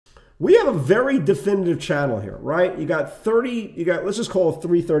we have a very definitive channel here, right? You got 30, let's just call it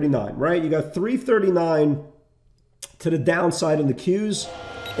 339, right? You got 339 to the downside in the Qs,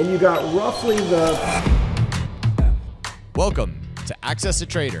 and you got roughly the... Welcome to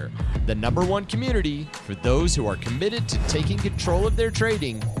AccessATrader, the #1 community for those who are committed to taking control of their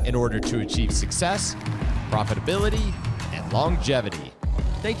trading in order to achieve success, profitability, and longevity.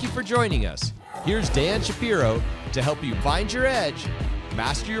 Thank you for joining us. Here's Dan Shapiro to help you find your edge,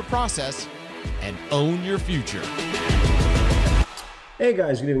 master your process, and own your future. Hey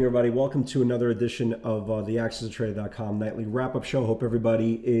guys, good evening everybody. Welcome to another edition of the AccessATrader.com nightly wrap-up show. Hope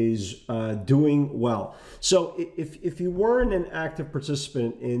everybody is doing well. So if you weren't an active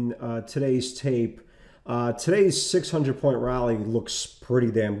participant in today's tape, today's 600-point rally looks pretty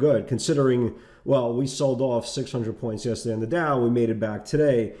damn good considering, well, we sold off 600 points yesterday on the Dow. We made it back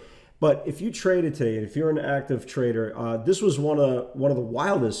today. But if you traded today, if you're an active trader, this was one of the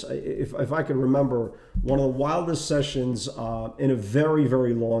wildest, if I can remember, one of the wildest sessions in a very,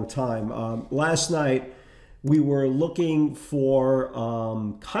 very long time. Last night, we were looking for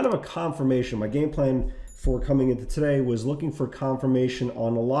kind of a confirmation. My game plan for coming into today was looking for confirmation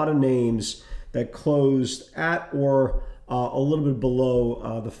on a lot of names that closed at or a little bit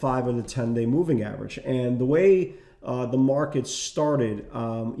below the 5 or the 10-day moving average. And the way the market started,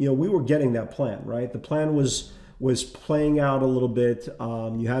 we were getting that plan, right? The plan was playing out a little bit.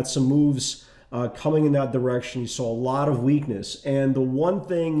 You had some moves coming in that direction. You saw a lot of weakness. And the one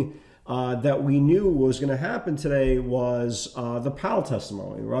thing that we knew was going to happen today was the Powell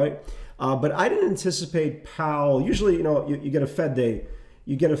testimony, right? But I didn't anticipate Powell. Usually, you get a Fed day.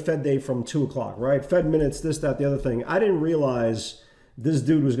 You get a Fed day from 2 o'clock, right? Fed minutes, this, that, the other thing. I didn't realize this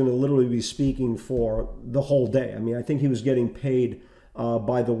dude was going to literally be speaking for the whole day. I mean, I think he was getting paid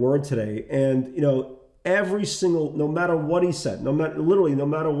by the word today. And, every single, no matter what he said, no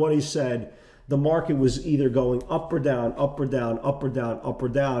matter what he said, the market was either going up or down, up or down, up or down, up or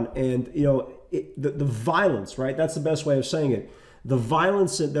down. And, the violence, right? That's the best way of saying it. The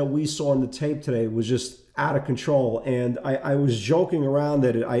violence that we saw in the tape today was just out of control. And I was joking around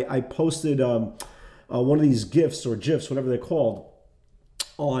that I posted one of these GIFs or GIFs, whatever they're called,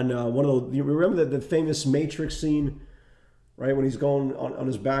 on one of the, you remember the famous Matrix scene, right, when he's going on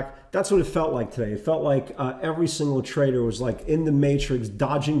his back? That's what it felt like today. It felt like every single trader was like in the Matrix,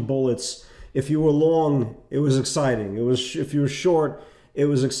 dodging bullets. If you were long, it was exciting. If you were short, it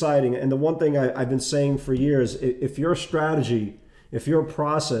was exciting. And the one thing I've been saying for years, if your strategy, if your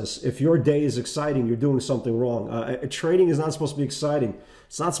process, if your day is exciting, you're doing something wrong. Trading is not supposed to be exciting.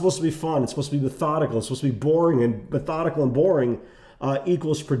 It's not supposed to be fun. It's supposed to be methodical. It's supposed to be boring, and methodical and boring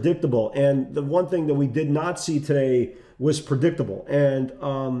equals predictable. And the one thing that we did not see today was predictable. And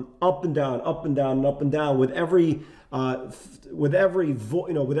up and down, up and down, and up and down with every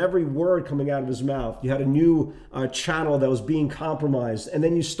word coming out of his mouth. You had a new channel that was being compromised, and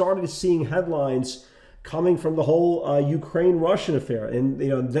then you started seeing headlines coming from the whole Ukraine-Russian affair. And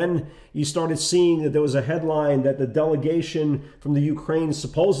then you started seeing that there was a headline that the delegation from the Ukraine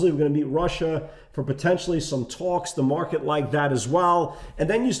supposedly were going to meet Russia for potentially some talks. The market liked that as well. And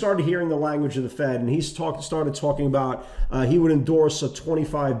then you started hearing the language of the Fed, and he started talking about he would endorse a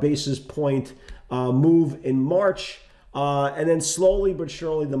 25 basis point move in March. And then slowly but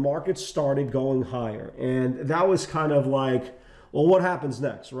surely the market started going higher. And that was kind of like, well, what happens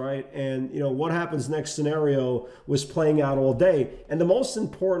next, right? And, what happens next scenario was playing out all day. And the most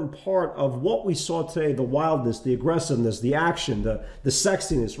important part of what we saw today, the wildness, the aggressiveness, the action, the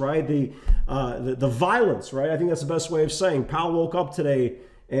sexiness, right? The violence, right? I think that's the best way of saying. Powell woke up today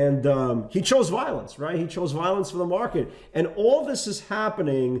and he chose violence, right? He chose violence for the market. And all this is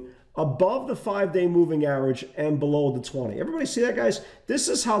happening above the 5-day moving average and below the 20. Everybody see that, guys? This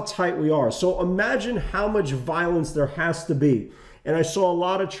is how tight we are. So imagine how much violence there has to be. And I saw a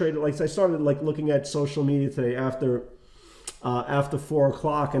lot of traders, I started looking at social media today after 4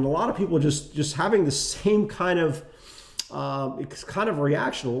 o'clock, and a lot of people just having the same kind of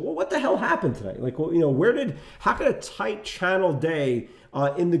reaction. Well, what the hell happened today? How could a tight channel day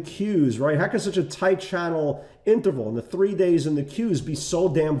in the Qs, right? How could such a tight channel interval in the 3 days in the Qs be so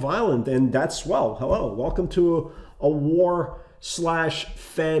damn violent? And that's, well, hello, welcome to a war/Fed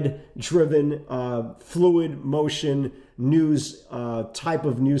driven fluid motion news type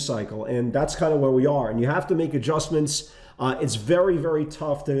of news cycle. And that's kind of where we are. And you have to make adjustments. It's very, very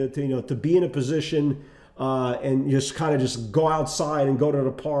tough to be in a position and just kind of just go outside and go to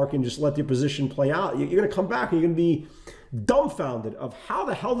the park and just let your position play out. You're going to come back and you're going to be dumbfounded of how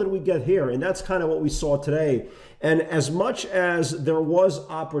the hell did we get here? And that's kind of what we saw today. And as much as there was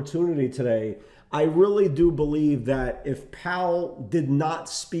opportunity today, I really do believe that if Powell did not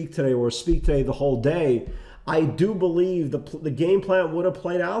speak today or speak today the whole day, I do believe the game plan would have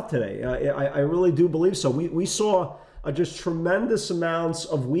played out today. I really do believe so. We saw just tremendous amounts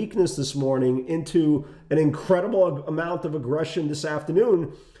of weakness this morning into an incredible amount of aggression this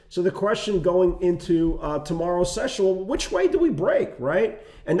afternoon. So the question going into tomorrow's session, well, which way do we break, right?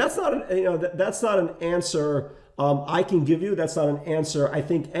 And that's not that's not an answer I can give you. That's not an answer I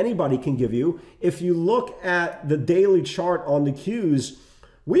think anybody can give you. If you look at the daily chart on the Qs,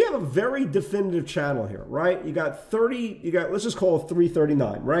 we have a very definitive channel here, right? You got let's just call it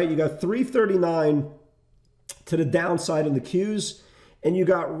 339, right? You got 339 to the downside in the Qs, and you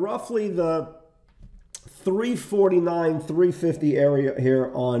got roughly the 349, 350 area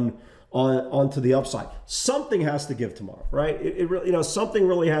here onto the upside. Something has to give tomorrow, right? It really, something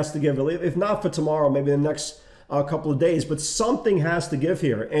really has to give. If not for tomorrow, maybe the next couple of days, but something has to give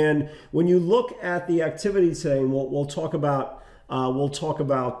here. And when you look at the activity today, and we'll talk about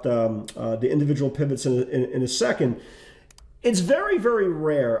the individual pivots in a second. It's very, very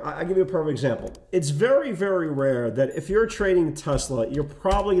rare. I'll give you a perfect example. It's very, very rare that if you're trading Tesla, you're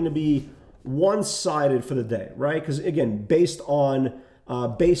probably going to be one-sided for the day, right? Because again, based on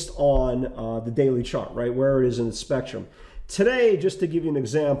the daily chart, right, where it is in the spectrum. Today, just to give you an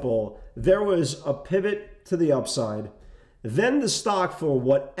example, there was a pivot to the upside. Then the stock, for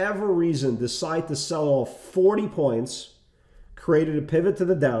whatever reason, decided to sell off 40 points, created a pivot to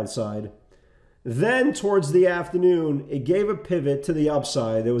the downside. Then towards the afternoon, it gave a pivot to the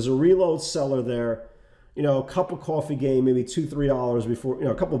upside. There was a reload seller there, a cup of coffee game, maybe $2-3 before,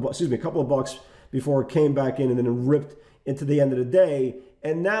 a couple of bucks before it came back in, and then it ripped into the end of the day.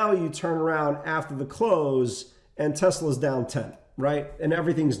 And now you turn around after the close and Tesla's down 10, right? And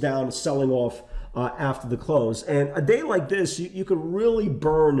everything's down, selling off after the close. And a day like this, you could really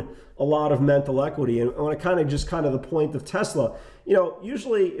burn a lot of mental equity. And when the point of Tesla,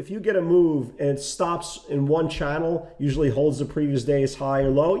 usually if you get a move and it stops in one channel, usually holds the previous day's high or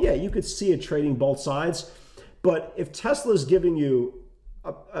low, yeah, you could see it trading both sides. But if Tesla is giving you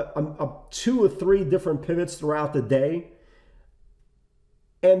a 2 or 3 different pivots throughout the day,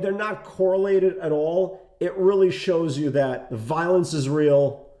 and they're not correlated at all, it really shows you that the violence is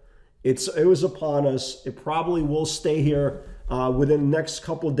real. It was upon us. It probably will stay here within the next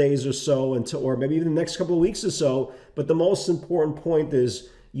couple of days or so, or maybe even the next couple of weeks or so. But the most important point is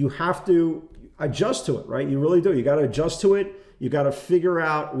you have to adjust to it, right? You really do. You got to adjust to it. You got to figure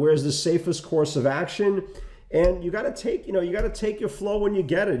out where's the safest course of action, and you got to take your flow when you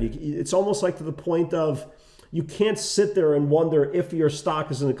get it. It's almost like to the point of you can't sit there and wonder if your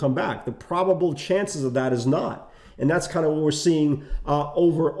stock is going to come back. The probable chances of that is not. And that's kind of what we're seeing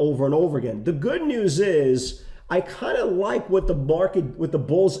over and over again. The good news is I kind of like what the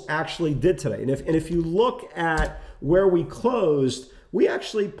bulls actually did today. And if you look at where we closed, we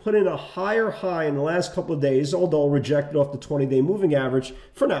actually put in a higher high in the last couple of days, although rejected off the 20-day moving average.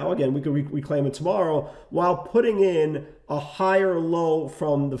 For now, again, we could reclaim it tomorrow, while putting in a higher low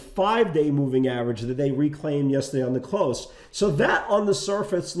from the 5-day moving average that they reclaimed yesterday on the close. So that on the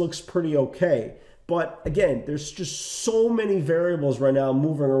surface looks pretty okay. But again, there's just so many variables right now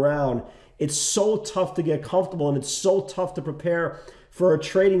moving around. It's so tough to get comfortable, and it's so tough to prepare for a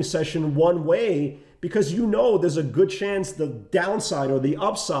trading session one way, because there's a good chance the downside or the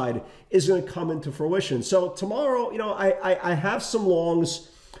upside is going to come into fruition. So tomorrow, I have some longs,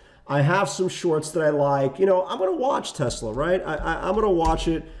 I have some shorts that I like. I'm going to watch Tesla, right? I'm going to watch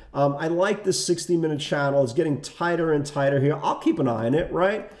it. I like this 60-minute channel. It's getting tighter and tighter here. I'll keep an eye on it,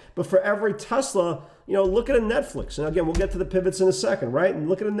 right? But for every Tesla, look at a Netflix. And again, we'll get to the pivots in a second, right? And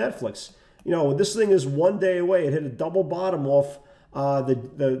look at a Netflix. This thing is one day away. It hit a double bottom off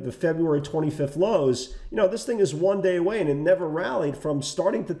the February 25th lows. This thing is one day away, and it never rallied from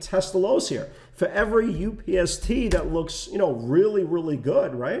starting to test the lows here. For every UPST that looks, really, really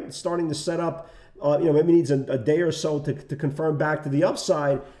good, right? It's starting to set up, maybe needs a day or so to confirm back to the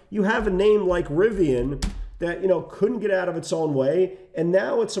upside. You have a name like Rivian that, couldn't get out of its own way, and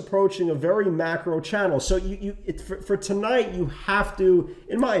now it's approaching a very macro channel. So for tonight, you have to,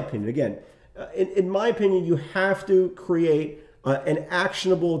 in my opinion, again, in my opinion, you have to create an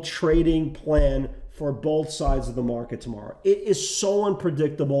actionable trading plan for both sides of the market tomorrow. It is so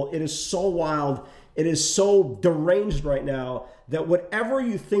unpredictable. It is so wild. It is so deranged right now that whatever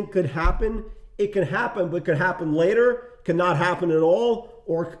you think could happen, it can happen, but it could happen later, cannot happen at all,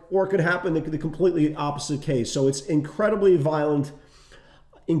 or it could happen in the completely opposite case. So it's incredibly violent,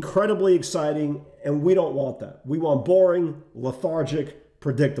 incredibly exciting, and we don't want that. We want boring, lethargic,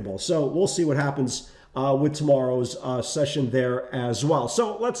 predictable. So we'll see what happens with tomorrow's session there as well.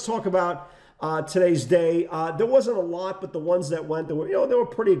 So let's talk about today's day. There wasn't a lot, but the ones that went, they were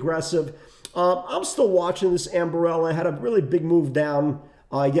pretty aggressive. I'm still watching this Ambarella. Had a really big move down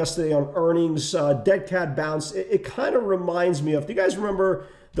yesterday on earnings. Dead cat bounce. It kind of reminds me of, do you guys remember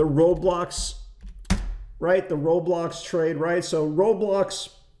the Roblox, right? The Roblox trade, right? So Roblox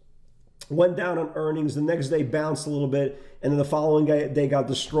went down on earnings. The next day bounced a little bit, and then the following day got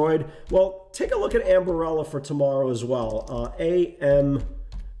destroyed. Well, take a look at Ambarella for tomorrow as well. AMBA,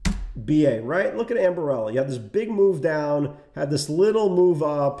 right? Look at Ambarella. You had this big move down, had this little move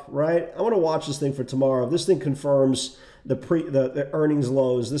up, right? I want to watch this thing for tomorrow. If this thing confirms the earnings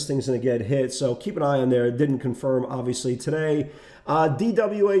lows, this thing's going to get hit. So keep an eye on there. It didn't confirm, obviously, today.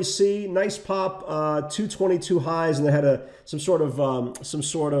 DWAC, nice pop, 222 highs, and they had some sort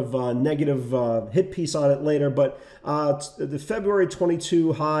of negative hit piece on it later. But the February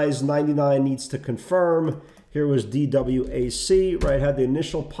 22 highs, 99 needs to confirm. Here was DWAC, right? Had the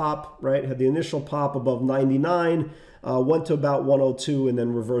initial pop, right? Had the initial pop above 99, went to about 102, and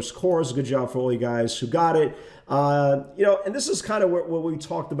then reverse course. Good job for all you guys who got it. And this is kind of what we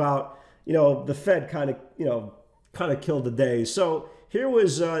talked about. The Fed kind of killed the day. So here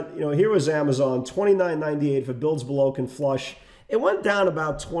was Amazon, 29.98. If it builds below, can flush. It went down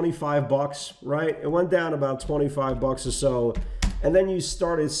about 25 bucks, right? It went down about 25 bucks or so, and then you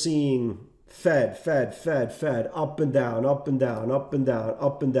started seeing Fed, up and down, up and down, up and down,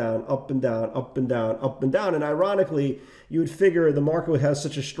 up and down, up and down, up and down, up and down. And ironically, you would figure the market has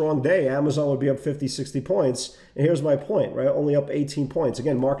such a strong day, Amazon would be up 50, 60 points. And here's my point, right? Only up 18 points.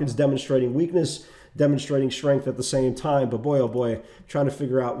 Again, market's demonstrating weakness, demonstrating strength at the same time. But boy, oh boy, trying to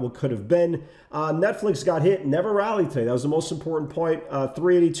figure out what could have been. Netflix got hit, never rallied today. That was the most important point.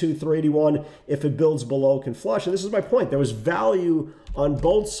 382, 381. If it builds below, can flush. And this is my point. There was value on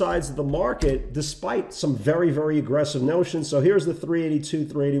both sides of the market, despite some very, very aggressive notions. So here's the 382,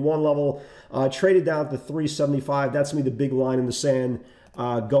 381 level, traded down to 375. That's going to be the big line in the sand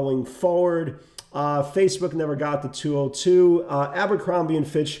going forward. Facebook never got the 202. Abercrombie and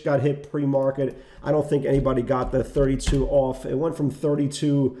Fitch got hit pre-market. I don't think anybody got the 32 off. It went from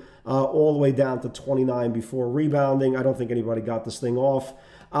 32 all the way down to 29 before rebounding. I don't think anybody got this thing off.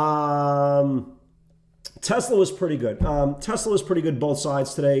 Tesla was pretty good. Tesla was pretty good both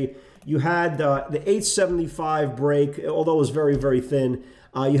sides today. You had the 875 break, although it was very, very thin.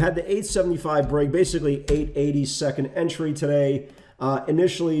 You had the 875 break, basically 880 second entry today.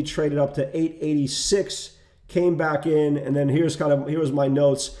 Initially traded up to 886, came back in, and then here's my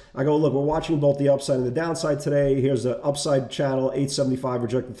notes. I go, look, we're watching both the upside and the downside today. Here's the upside channel, 875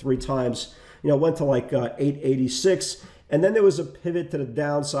 rejected 3 times. Went to like 886. And then there was a pivot to the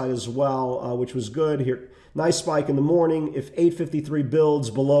downside as well, which was good. Here, nice spike in the morning. If 853 builds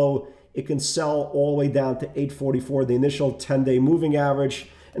below, it can sell all the way down to 844, the initial 10-day moving average.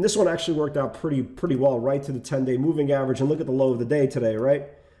 And this one actually worked out pretty well, right to the 10-day moving average. And look at the low of the day today, right?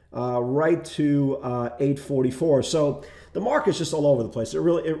 Right to 844. So the market's just all over the place. It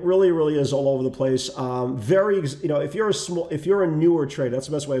really is all over the place. If you're a newer trader, that's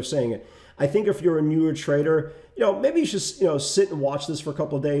the best way of saying it. I think if you're a newer trader, maybe you should sit and watch this for a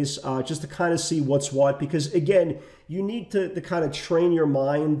couple of days just to kind of see what's what. Because again, you need to kind of train your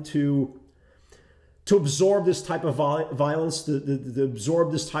mind to absorb this type of violence, to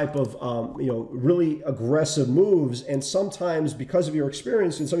absorb this type of really aggressive moves. And sometimes, because of your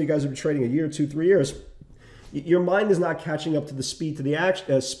experience, and some of you guys have been trading a year, 2, 3 years, your mind is not catching up to the speed of the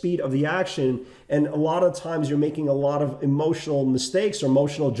action, and a lot of times you're making a lot of emotional mistakes or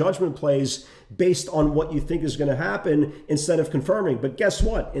emotional judgment plays based on what you think is going to happen instead of confirming. But guess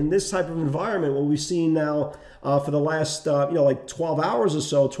what? In this type of environment, what we've seen now for the last like 12 hours or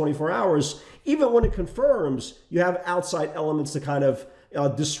so, 24 hours, even when it confirms, you have outside elements to kind of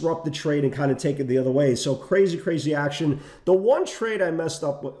disrupt the trade and kind of take it the other way. So crazy action. The one trade I messed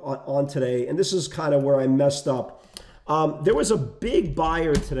up on today, and this is kind of where I messed up. There was a big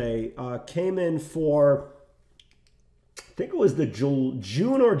buyer today, came in for, I think it was the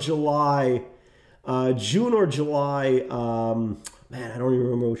June or July, man, I don't even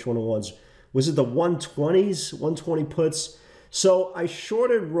remember which one it was. Was it the 120s, 120 puts? So I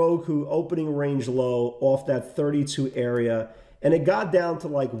shorted Roku opening range low off that 32 area, and it got down to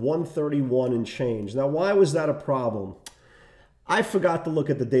like 131 and change. Now, why was that a problem? I forgot to look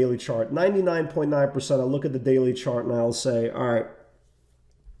at the daily chart. 99.9%. I look at the daily chart and I'll say, all right,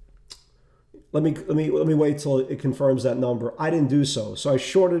 let me wait till it confirms that number. I didn't do so. So I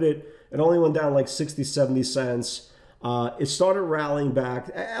shorted it. It only went down like 60, 70 cents. It started rallying back.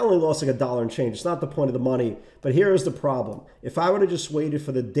 I only lost like $1 and change. It's not the point of the money. But here is the problem. If I would have just waited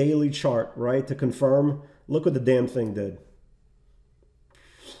for the daily chart, right, to confirm, look what the damn thing did.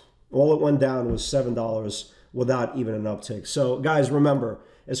 All it went down was $7 without even an uptick. So guys, remember,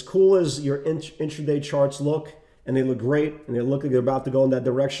 as cool as your intraday charts look, and they look great, and they look like they're about to go in that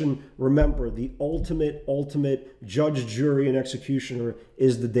direction, remember, the ultimate judge, jury, and executioner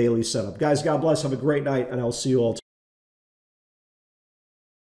is the daily setup. Guys, God bless. Have a great night, and I'll see you all tomorrow.